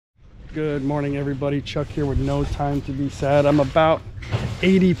Good morning, everybody. Chuck here with No Time to Be Sad. I'm about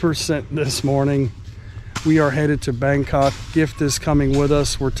 80% this morning. We are headed to Bangkok. Gift is coming with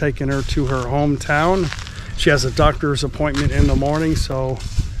us. We're taking her to her hometown. She has a doctor's appointment in the morning, so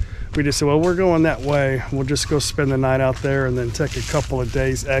we just said, well, we're going that way. We'll just go spend the night out there and then take a couple of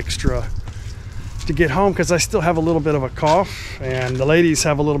days extra to get home, because I still have a little bit of a cough and the ladies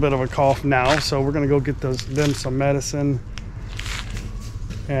have a little bit of a cough now, so we're going to go get them some medicine.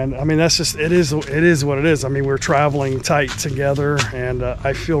 And I mean, that's just, it is what it is. I mean, we're traveling tight together, and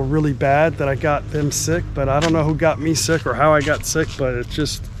I feel really bad that I got them sick, but I don't know who got me sick or how I got sick, but it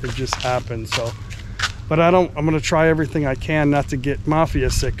just happened. So, but I'm going to try everything I can not to get Mafia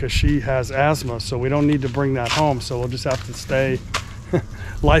sick, because she has asthma, so we don't need to bring that home. So we'll just have to stay.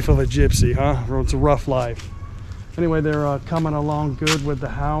 Life of a gypsy, huh? It's a rough life. Anyway, they're coming along good with the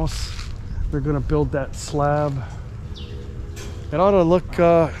house. They're going to build that slab. It ought to look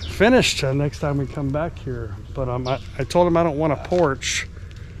finished next time we come back here. But I told them I don't want a porch.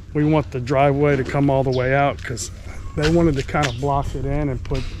 We want the driveway to come all the way out, because they wanted to kind of block it in and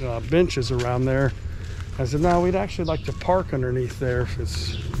put benches around there. I said, no, we'd actually like to park underneath there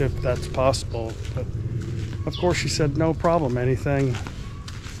if that's possible. But of course, she said, no problem. Anything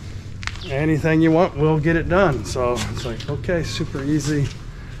you want, we'll get it done. So it's like, okay, super easy.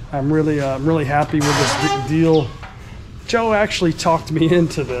 I'm really happy with this deal. Joe actually talked me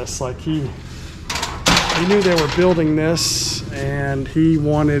into this. Like he knew they were building this, and he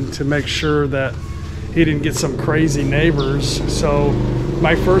wanted to make sure that he didn't get some crazy neighbors. So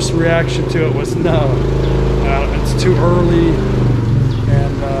my first reaction to it was no, it's too early,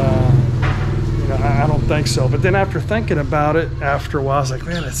 and I don't think so. But then after thinking about it after a while, I was like,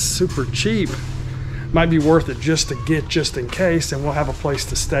 man, it's super cheap. Might be worth it just to get, just in case, and we'll have a place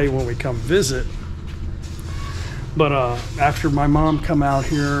to stay when we come visit. But after my mom come out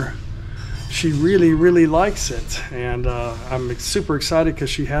here, she really likes it, and I'm super excited, because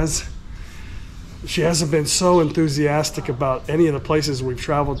she hasn't been so enthusiastic about any of the places we've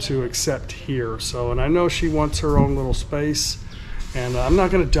traveled to except here. So, and I know she wants her own little space, and I'm not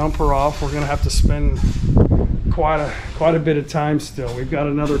going to dump her off. We're going to have to spend quite a bit of time still. We've got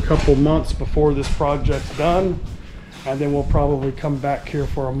another couple months before this project's done, and then we'll probably come back here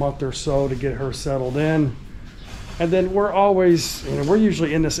for a month or so to get her settled in. And then we're always, we're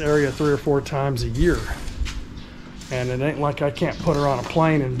usually in this area 3 or 4 times a year. And it ain't like I can't put her on a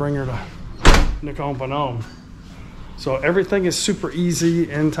plane and bring her to NakhonPhanom. So everything is super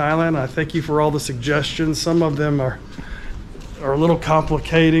easy in Thailand. I thank you for all the suggestions. Some of them are a little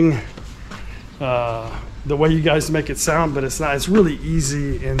complicating, the way you guys make it sound, but it's not. It's really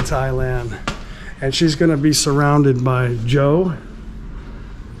easy in Thailand. And she's going to be surrounded by Joe,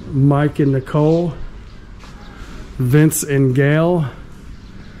 Mike and Nicole, Vince and Gail,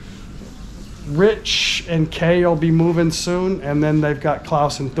 Rich and Kay will be moving soon, and then they've got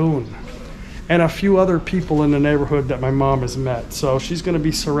Klaus and Thun, and a few other people in the neighborhood that my mom has met. So she's going to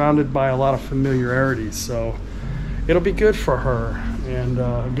be surrounded by a lot of familiarities. So it'll be good for her, and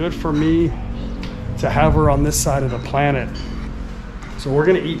good for me to have her on this side of the planet. So we're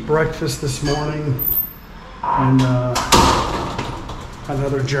going to eat breakfast this morning, and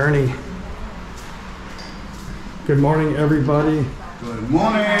another journey. Good morning, everybody. Good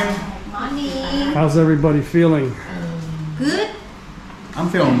morning. Morning. How's everybody feeling? Good. I'm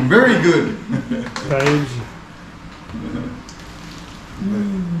feeling very good. Paige?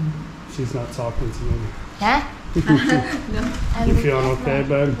 She's not talking to me. Huh? No. You feeling okay,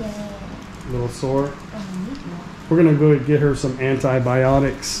 babe? Yeah. A little sore? We're gonna go get her some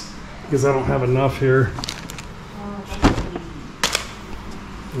antibiotics, because I don't have enough here.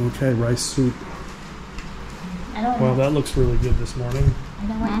 Okay, rice soup. Well, that looks really good this morning. I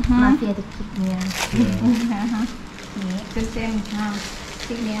don't want Mafia to kick me out. Yeah. Good thing,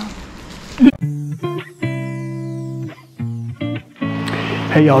 kick me out.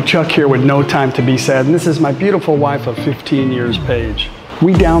 Hey y'all, Chuck here with No Time to Be Sad, and this is my beautiful wife of 15 years, Paige.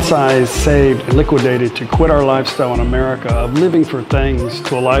 We downsized, saved, and liquidated to quit our lifestyle in America of living for things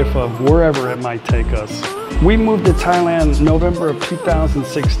to a life of wherever it might take us. We moved to Thailand November of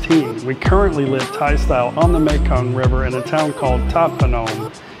 2016. We currently live Thai style on the Mekong River in a town called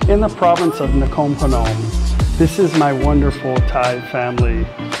ThatPhanom in the province of NakhonPhanom. This is my wonderful Thai family.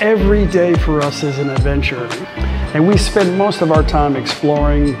 Every day for us is an adventure, and we spend most of our time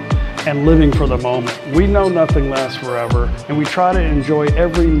exploring and living for the moment. We know nothing lasts forever, and we try to enjoy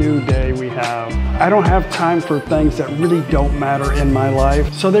every new day we have. I don't have time for things that really don't matter in my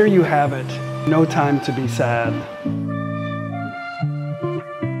life, so there you have it. No time to be sad.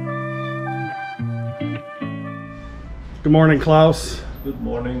 Good morning, Klaus. Good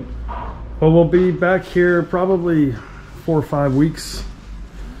morning. morning. Well, we'll be back here probably 4 or 5 weeks.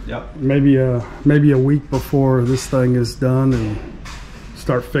 Yep. Maybe a week before this thing is done and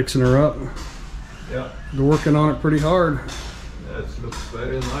start fixing her up. Yeah. They're working on it pretty hard. It looks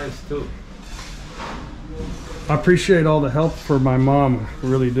very nice too. I appreciate all the help for my mom. I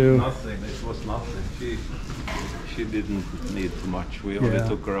really do. Nothing. It was nothing. She didn't need too much. We only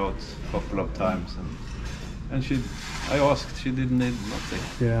took her out a couple of times, and I asked. She didn't need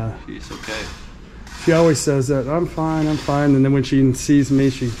nothing. Yeah. She's okay. She always says that I'm fine, and then when she sees me,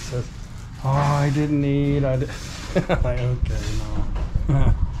 she says, "Oh, I didn't need." I'm like, okay,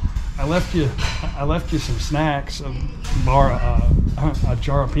 no. I left you some snacks, a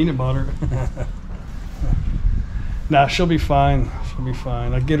jar of peanut butter. Nah, she'll be fine. She'll be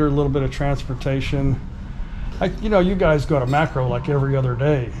fine. I get her a little bit of transportation. You guys go to Macro like every other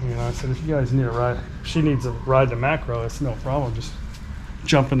day. I said, if you guys need a ride, if she needs a ride to Macro, it's no problem. Just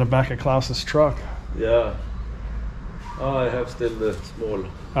jump in the back of Klaus's truck. Yeah. Oh, I have still the small.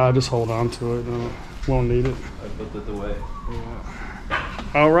 Just hold on to it. Won't need it. I put it away. Yeah.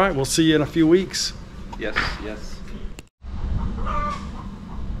 All right. We'll see you in a few weeks. Yes, yes.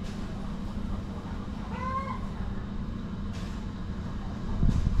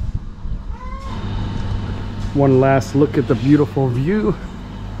 One last look at the beautiful view.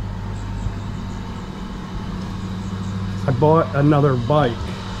 I bought another bike,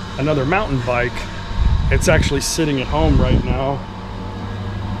 another mountain bike. It's actually sitting at home right now.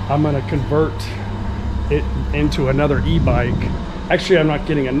 I'm gonna convert it into another e-bike. Actually, I'm not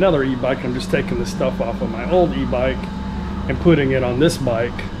getting another e-bike. I'm just taking the stuff off of my old e-bike and putting it on this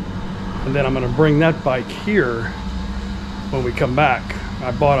bike. And then I'm gonna bring that bike here when we come back.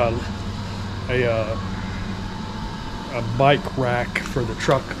 I bought a bike rack for the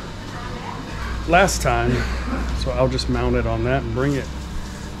truck last time, so I'll just mount it on that and bring it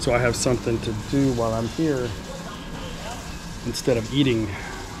so I have something to do while I'm here instead of eating.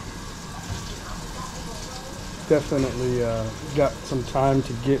 Definitely got some time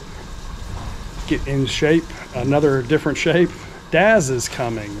to get in shape, another different shape. Daz is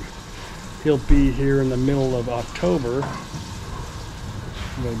coming. He'll be here in the middle of October.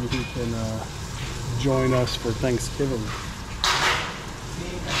 Maybe he can join us for Thanksgiving.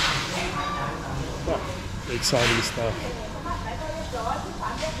 Oh, exciting stuff.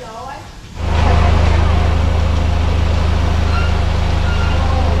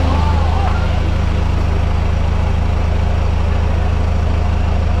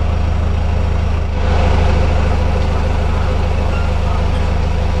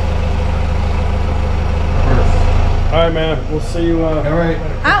 All right, man. We'll see you. All right.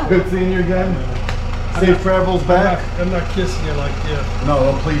 Ow. Good seeing you again. Safe travels back. I'm not kissing you like you.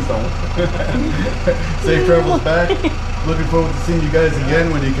 No, please don't. Safe travels back. Looking forward to seeing you guys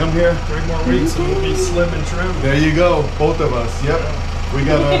again when you come here. 3 more weeks and we'll be slim and trim. There you go, both of us. Yep.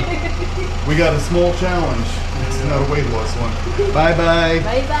 We got a small challenge. It's not a weight loss one. Bye bye.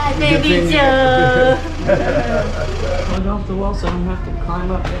 Bye bye, Good seeing baby you. Joe. Plug off the wall so I don't have to climb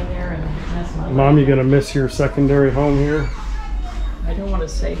up in there and mess my Mom, you gonna miss your secondary home here? I don't want to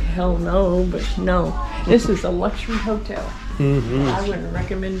say hell no, but no. This is a luxury hotel. Mm-hmm. I wouldn't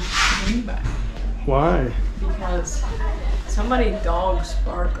recommend anybody Why? because somebody's dogs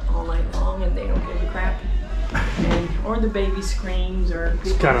bark all night long and they don't give a crap. Or the baby screams or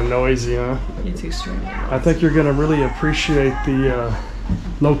It's kind of noisy, huh? it's extremely noisy. I think you're gonna really appreciate the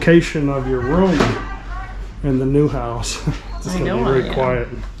location of your room in the new house. It's I gonna know be I very am. quiet.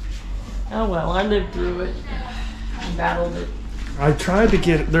 Oh well, I lived through it. I battled it. I tried to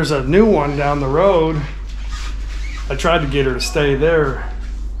get, there's a new one down the road. I tried to get her to stay there,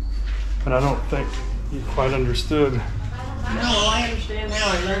 but I don't think you quite understood. No, well, I understand now.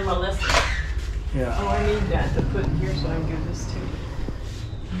 I learned my lesson. Yeah. Oh, I need that to put in here so I can give this to you.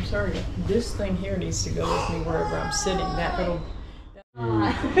 I'm sorry. This thing here needs to go with me wherever I'm sitting. That little.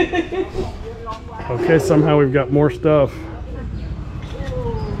 Okay, somehow we've got more stuff.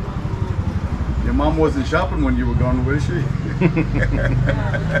 Your mom wasn't shopping when you were gone, was she? I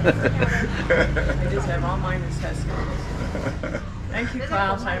just have all mine as Tesco. Thank you,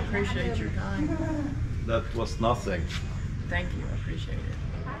 Klaus. I appreciate your time. That was nothing. Thank you. I appreciate it.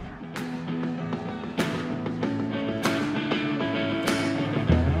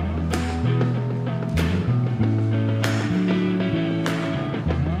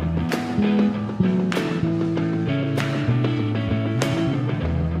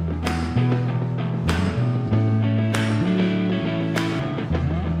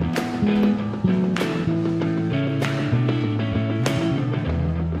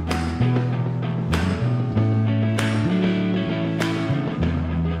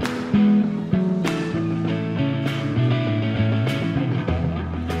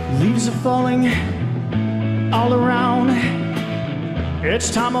 falling all around.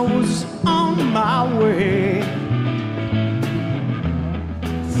 Each time I was on my way.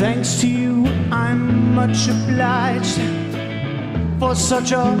 Thanks to you, I'm much obliged for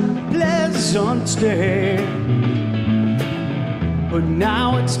such a pleasant stay. But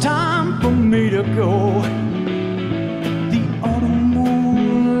now it's time for me to go. The autumn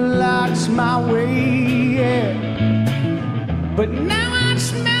moon lights my way, yeah. But now I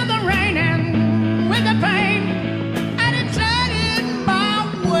smell the rain and with the pain, and it's headed my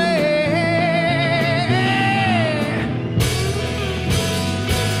way.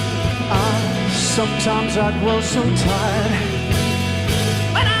 Sometimes I grow so tired,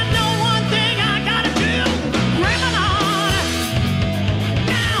 but I know one thing I gotta do. Grab it on.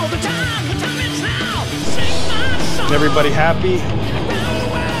 Now the time is now. Sing my song. Everybody happy? Around the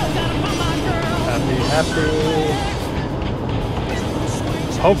world, gotta find my girl. Happy.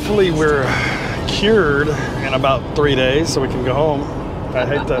 Hopefully we're cured in about 3 days so we can go home. I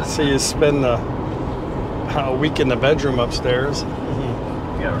hate to see you spend a week in the bedroom upstairs.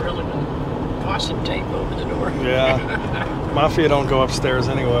 Yeah, really good caution tape over the door. Yeah. Mafia don't go upstairs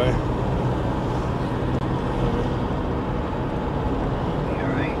anyway. All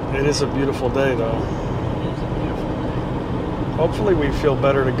right. It is a beautiful day though. Hopefully we feel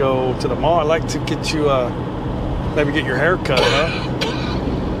better to go to the mall. I'd like to get you maybe get your hair cut, huh?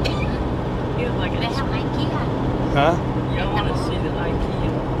 You have like They have IKEA. Huh? you want to see the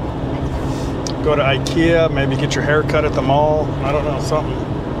IKEA. Go to IKEA, maybe get your hair cut at the mall. I don't know, something.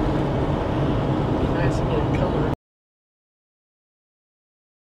 Be nice to get it colored.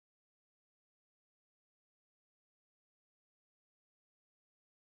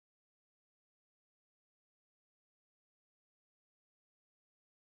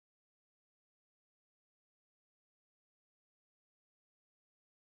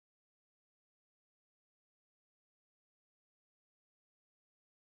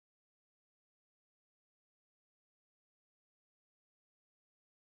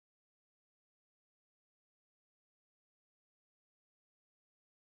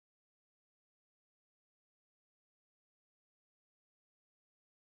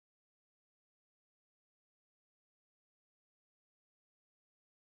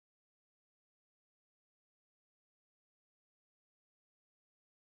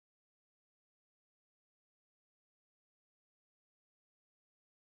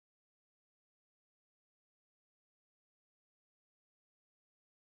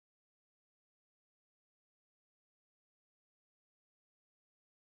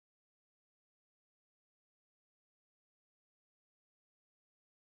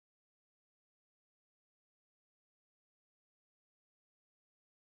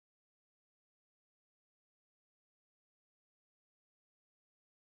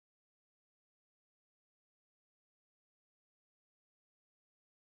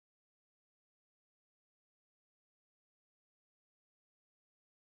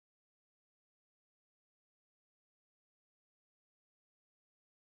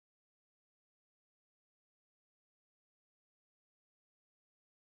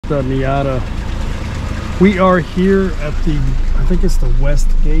 The Miata. We are here at the, I think it's the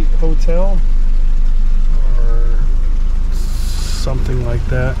Westgate Hotel or something like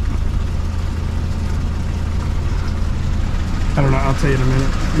that. I don't know, I'll tell you in a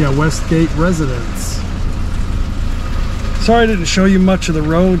minute. Yeah, Westgate Residence. Sorry I didn't show you much of the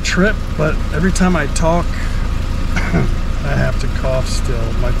road trip, but every time I talk, I have to cough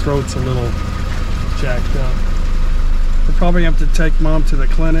still. My throat's a little jacked up. We'll probably have to take Mom to the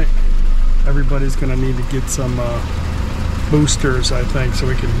clinic. Everybody's gonna need to get some boosters, I think, so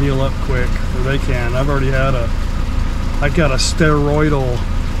we can heal up quick, or they can. I've already had I got a steroidal,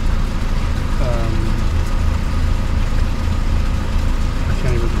 I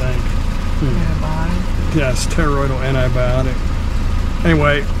can't even think. Antibiotic. Yeah, steroidal antibiotic.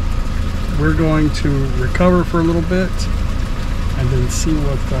 Anyway, we're going to recover for a little bit and then see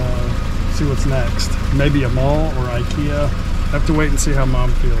what's next. Maybe a mall or IKEA. Have to wait and see how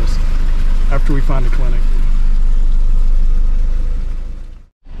Mom feels after we find a clinic.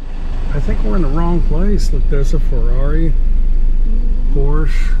 I think we're in the wrong place. Look, there's a Ferrari,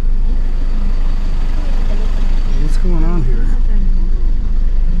 Porsche. What's going on here?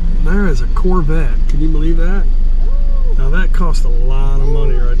 There is a Corvette. Can you believe that? Now that cost a lot of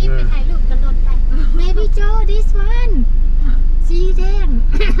money right there. Maybe Joe, this one. See them.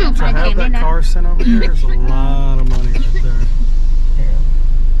 To have that car sent over here is a lot of money right there.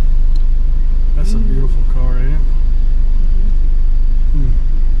 That's a beautiful car, ain't it?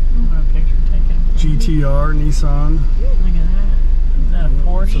 I want a picture taken. GTR, Nissan. Look at that. Is that a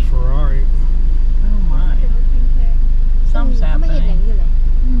Porsche? That's a Ferrari. Oh my. เขาไม่ Something's เห็นอย่าง happening. นี้เลย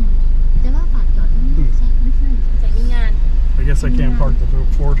จะว่าฝากจอดตรงนี้ใช่ไม่ใช่แต่มีงาน I guess I can't park the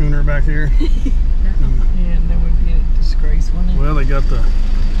Fortuner back here. Yeah, and that would be a disgrace, wouldn't it? Well, they got the.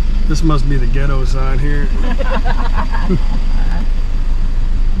 This must be the ghetto side here.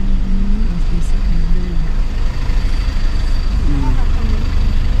 Must be something big.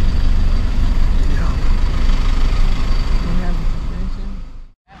 We have a convention.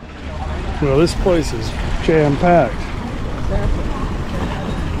 Well, this place is jam-packed.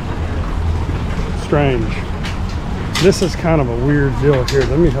 Strange. This is kind of a weird deal here.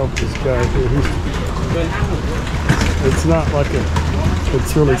 Let me help this guy here. It's not like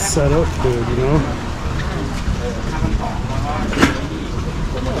it's really set up good, you know?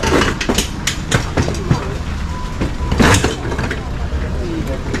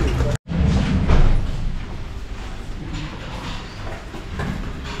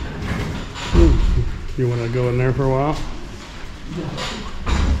 You want to go in there for a while?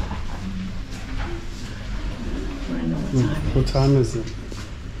 What time is it?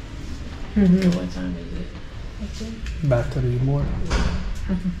 What time is it? Battery more.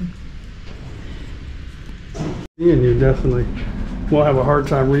 And you definitely will have a hard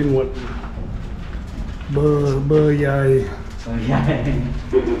time reading what yay.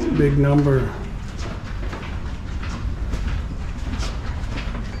 It's a big number.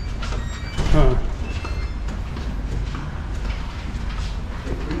 Huh.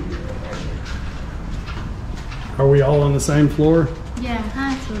 Are we all on the same floor? Yeah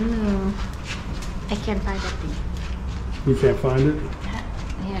 501 I can't find that thing You can't find it?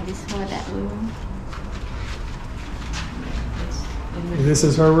 yeah this for that room This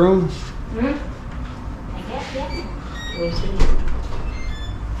is her room? I guess yeah We'll see.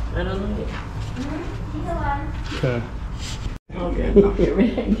 I don't know. Okay. Okay, knock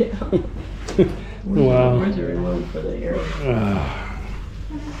everything down. Wow. Where's the remote for the air?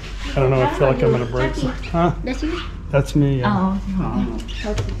 I don't know. I feel like I'm gonna break some. Huh? that's you That's me. Yeah. oh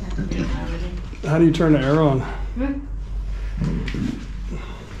How do you turn the arrow on?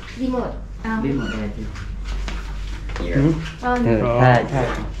 remote Here. Hmm? oh no.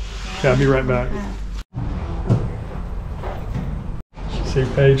 Yeah, I'll be right back. See,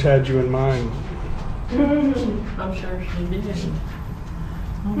 Paige had you in mind. I'm sure she did.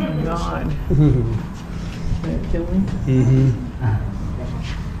 Oh my God. That kill me? Mm-hmm.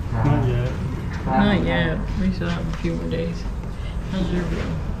 Not yet. Not yet. We still have a few more days. How's your view?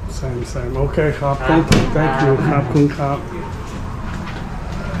 Same. Okay, Khop. Thank you. Khop kun khop.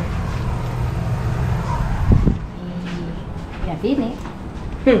 yeah finish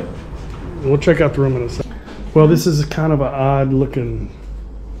We'll check out the room in a second. Well, this is kind of an odd looking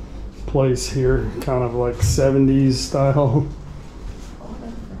place here, kind of like 70s style.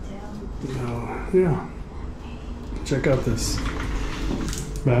 Yeah. Check out this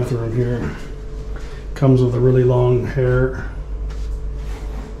bathroom here. Comes with a really long hair.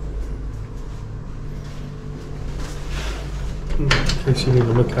 In case you need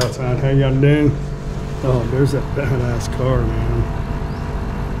to look outside. How y'all doing? Oh, there's that badass car, man.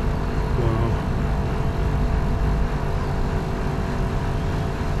 Wow.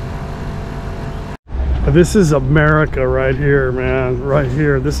 This is America right here, man. Right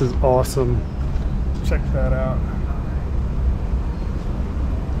here. This is awesome. Check that out.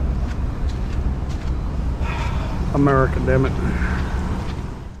 America, damn it.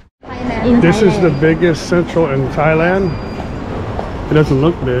 in This is the Thailand. biggest central in Thailand. It doesn't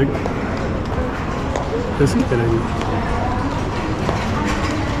look big. Just kidding.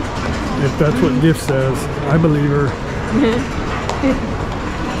 If that's what Gift says, I believe her.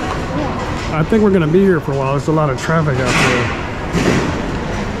 I think we're going to be here for a while. There's a lot of traffic out there.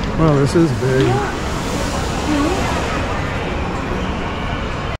 Well, this is big.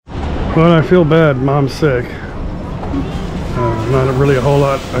 Well, I feel bad. Mom's sick. Not really a whole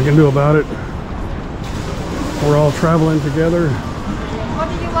lot I can do about it. We're all traveling together. What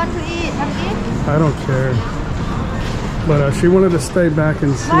do you want to eat? I don't care. But she wanted to stay back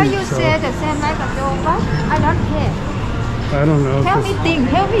and sleep. Why you So say the same like a dog? I don't care. I don't know. Help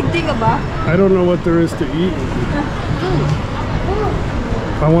 'Cause me think about. I don't know what there is to eat.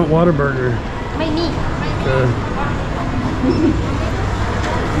 I want Whataburger. ไม่มี Okay.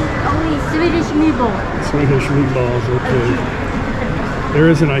 only Swedish meatball. Swedish meatballs. Okay. There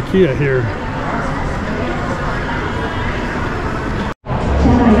is an IKEA here.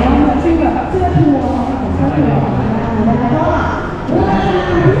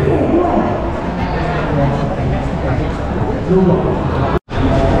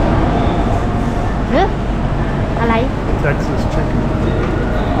 Huh? อะไร Texas chicken.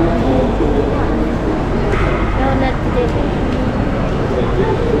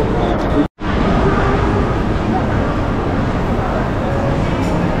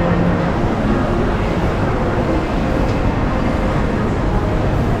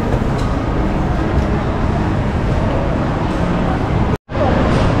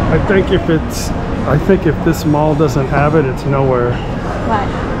 I think if this mall doesn't have it, it's nowhere. What?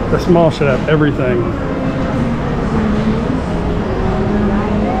 This mall should have everything.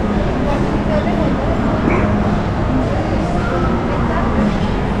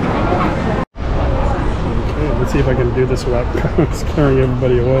 Okay, let's see if I can do this without scaring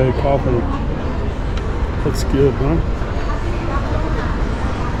everybody away, coughing. Looks good, huh?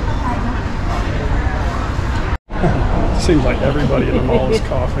 Seems like everybody in the mall is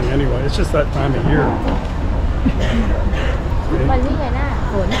coughing anyway. It's just that time of year. วันนี้ไงน่ะ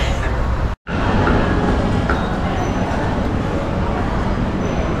ฝน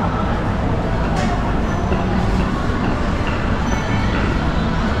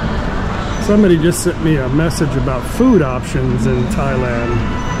Somebody just sent me a message about food options in Thailand.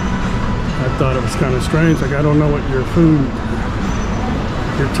 I thought it was kind of strange. Like, I don't know what your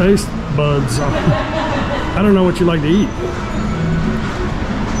taste buds are. I don't know what you like to eat.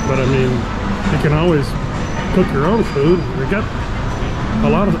 But I mean, you can always cook your own food. We got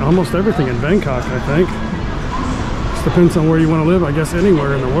almost everything in Bangkok, I think. Just depends on where you want to live, I guess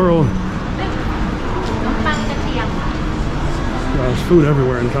anywhere in the world. There's food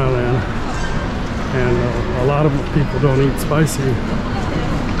everywhere in Thailand. And a lot of people don't eat spicy.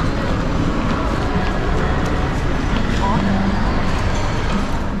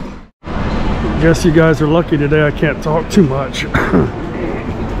 Guess you guys are lucky today I can't talk too much.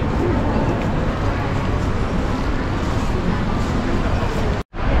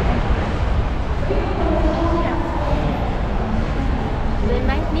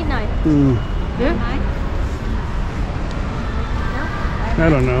 I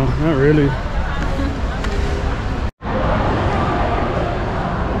don't know, not really.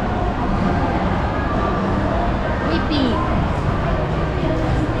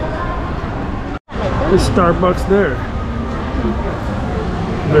 There's Starbucks there.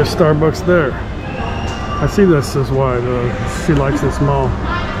 There's Starbucks there. I see this is why she likes this mall.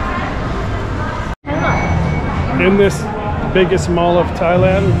 In this biggest mall of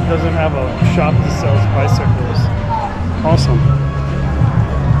Thailand, doesn't have a shop that sells bicycles. Awesome.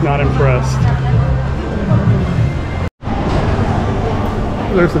 Not impressed.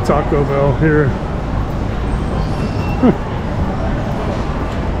 There's the Taco Bell here.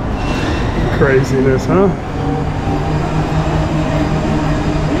 Craziness, huh?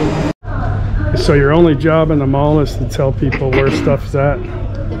 So your only job in the mall is to tell people where stuff's at?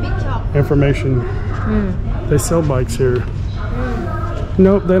 Information. They sell bikes here.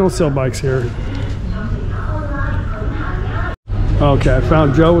 Nope, they don't sell bikes here. Okay, I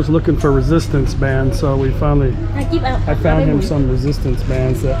found Joe was looking for resistance bands, so we finally, I found him some resistance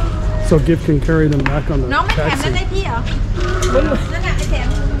bands that, so Gift can carry them back on the taxi.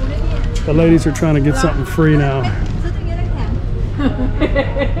 The ladies are trying to get something free now.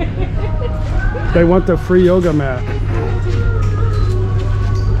 They want the free yoga mat.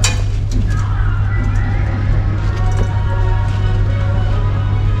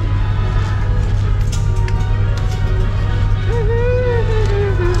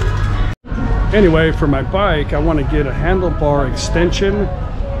 Anyway, for my bike, I want to get a handlebar extension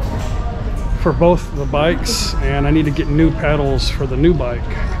for both the bikes, and I need to get new pedals for the new bike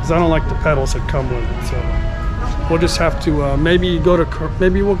because I don't like the pedals that come with it. So we'll just have to maybe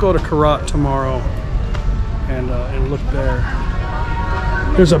we'll go to Karat tomorrow and look there.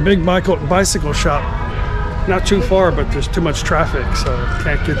 There's a big bicycle shop not too far, but there's too much traffic, so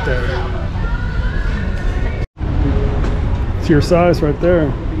can't get there. It's your size right there.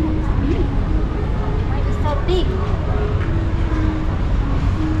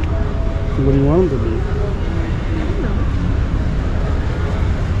 What do you want them to be?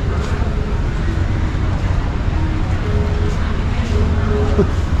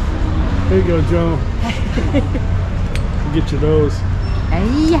 There you go, Joe. Get you those.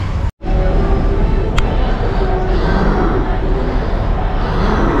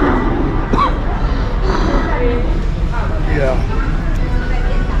 Yeah.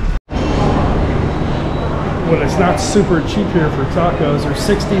 Well, it's not super cheap here for tacos. They're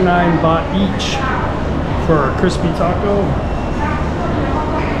 69 baht each for a crispy taco.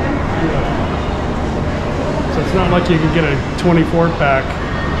 Yeah. So it's not like you can get a 24 pack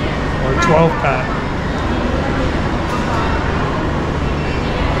or 12 pack.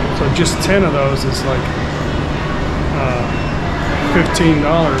 So just 10 of those is like $15,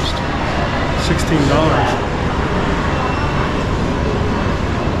 $16.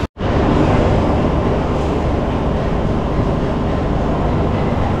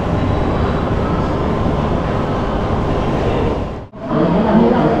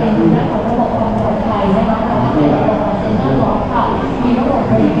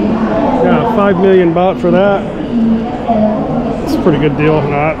 5 million baht for that. It's a pretty good deal, if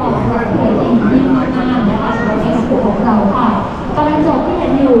not.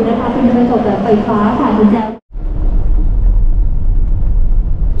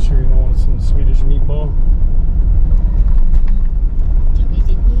 Sure you don't want some Swedish meatball?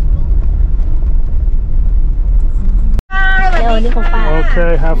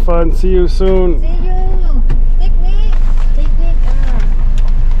 Okay, have fun. See you soon. See you. Picnic. Picnic.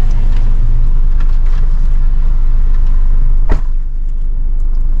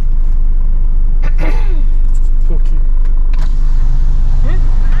 So cute.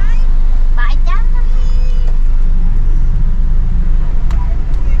 Bye,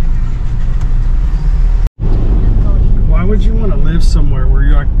 Why would you want to live somewhere where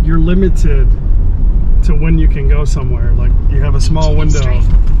you're limited to when you can go somewhere? Like you have a small window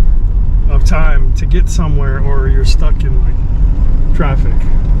of time to get somewhere, or you're stuck in like traffic.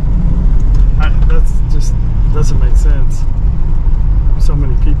 That's just doesn't make sense. So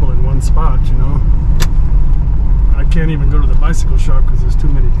many people in one spot, you know. I can't even go to the bicycle shop because there's too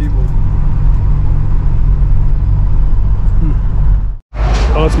many people.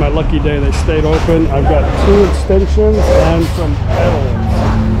 Oh, it's my lucky day. They stayed open. I've got 2 extensions and some pedals.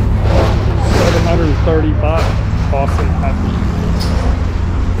 730 baht. Awesome. Happy.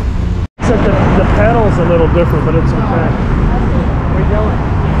 Except the pedal's a little different, but it's okay. Where you going?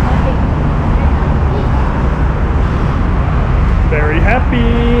 Very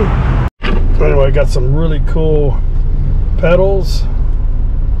happy. So anyway, I got some really cool pedals.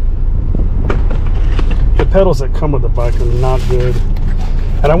 The pedals that come with the bike are not good.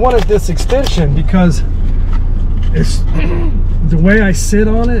 And I wanted this extension because it's the way I sit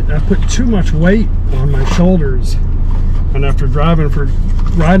on it, I put too much weight on my shoulders. And after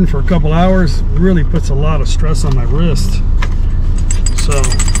riding for a couple hours, really puts a lot of stress on my wrist. So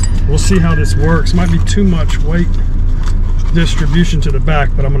we'll see how this works. Might be too much weight distribution to the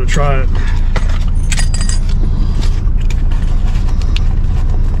back, but I'm going to try it.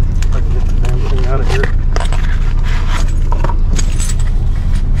 If I can get the damn thing out of here.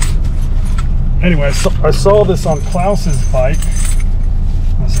 Anyway, I saw this on Klaus's bike.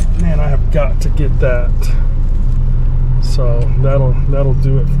 I was like, man, I have got to get that. So that'll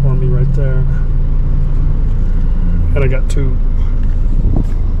do it for me right there. And I got 2.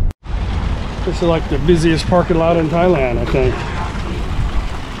 This is like the busiest parking lot in Thailand, I think.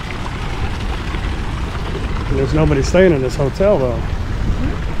 And there's nobody staying in this hotel though.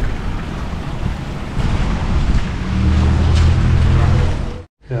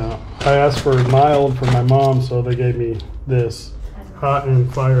 Yeah, I asked for mild for my mom, so they gave me this, hot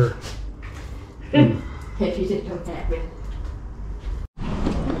and fire.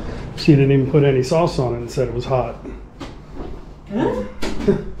 She didn't even put any sauce on it and said it was hot. Huh?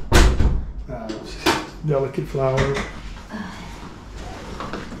 Delicate flour.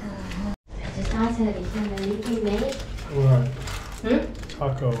 Right.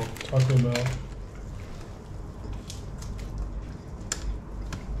 Taco Bell.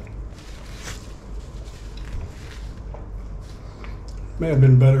 May have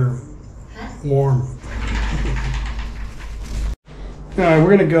been better warm. All right, we're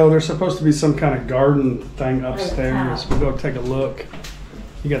gonna go. There's supposed to be some kind of garden thing upstairs. We'll go take a look.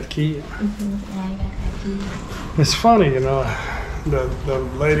 You got the key? It's funny, you know, the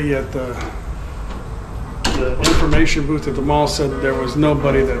lady at the information booth at the mall said there was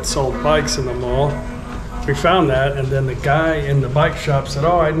nobody that sold bikes in the mall. We found that, and then the guy in the bike shop said,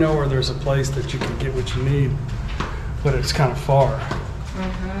 oh, I know where there's a place that you can get what you need, but it's kind of far.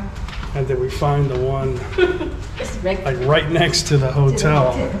 And then we find the one like right next to the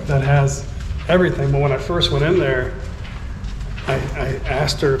hotel that has everything. But when I first went in there, I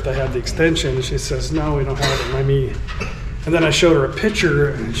asked her if they had the extension, and she says, no, we don't have it. And then I showed her a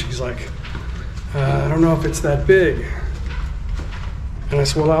picture, and she's like, I don't know if it's that big. And I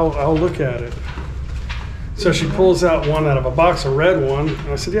said, well, I'll look at it. So she pulls out one out of a box, a red one, and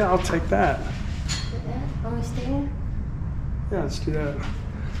I said, yeah, I'll take that. Yeah, let's do that.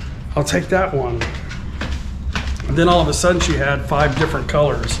 I'll take that one. And then all of a sudden she had 5 different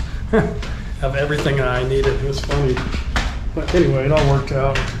colors of everything that I needed. It was funny. But anyway, it all worked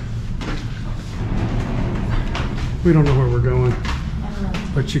out. We don't know where we're going.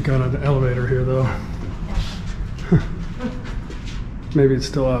 But you got an elevator here though. Maybe it's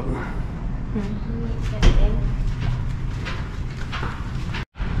still up.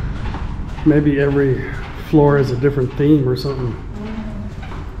 Maybe every floor has a different theme or something.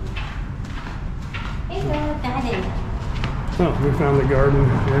 Oh, we found the garden.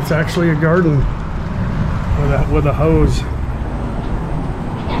 It's actually a garden with a hose.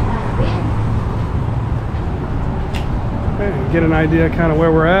 Okay, get an idea kind of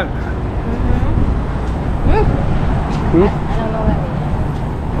where we're at. I don't know where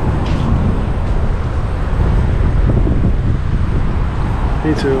we are.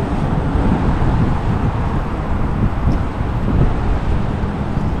 Me too.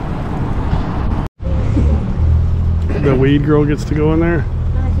 The weed girl gets to go in there. She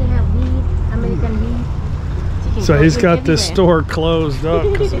have weed, American weed. She can So go he's with got this everywhere. store closed up.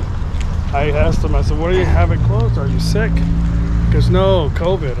 'Cause I asked him, I said, what do you have it closed? Are you sick? He goes, no,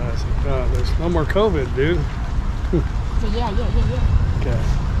 COVID. I said, oh, there's no more COVID, dude. Yeah. Okay.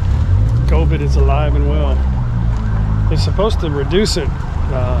 COVID is alive and well. They're supposed to reduce it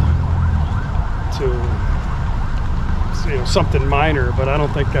to something minor, but I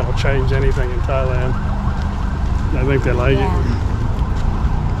don't think that'll change anything in Thailand. I think they like it.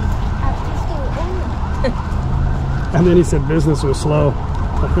 And then he said business was slow.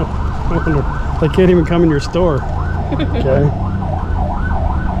 I wonder, they can't even come in your store. Okay.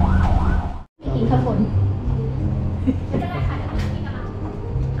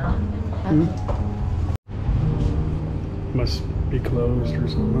 Must be closed or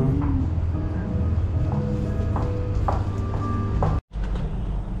something.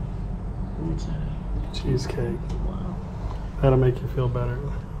 Cheesecake. Wow. That'll make you feel better.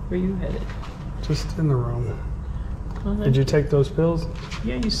 Where you headed? Just in the room. Well, Did you take those pills?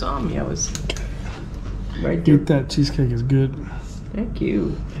 Yeah, you saw me. I was right there. Eat that cheesecake is good. Thank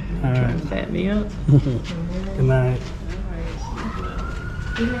you. All Trying right. to fat me up. Good night.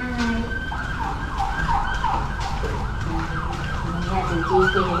 Good night. Yeah, the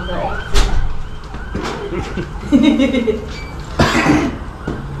cheesecake is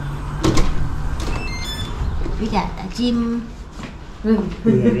We got a gym room.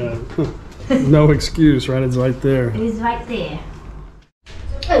 Yeah, no excuse, right? It's right there. It's right there.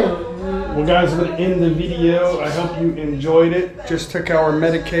 Well, guys, I'm going to end the video. I hope you enjoyed it. Just took our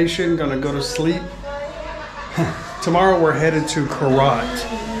medication. Going to go to sleep. Tomorrow we're headed to Karat.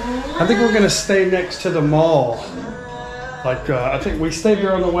 I think we're going to stay next to the mall. Like, I think we stayed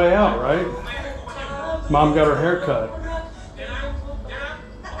there on the way out, right? Mom got her hair cut.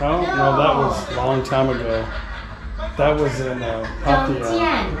 Oh, no, that was a long time ago. That was in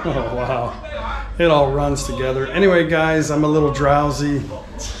Pattaya. Oh, wow. It all runs together. Anyway, guys, I'm a little drowsy.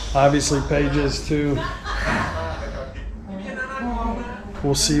 Obviously, Paige is too.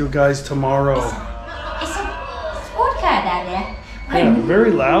 We'll see you guys tomorrow. It's a sport car down there. Yeah,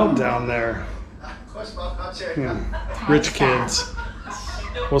 very loud down there. Rich kids.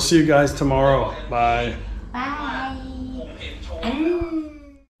 We'll see you guys tomorrow. Bye.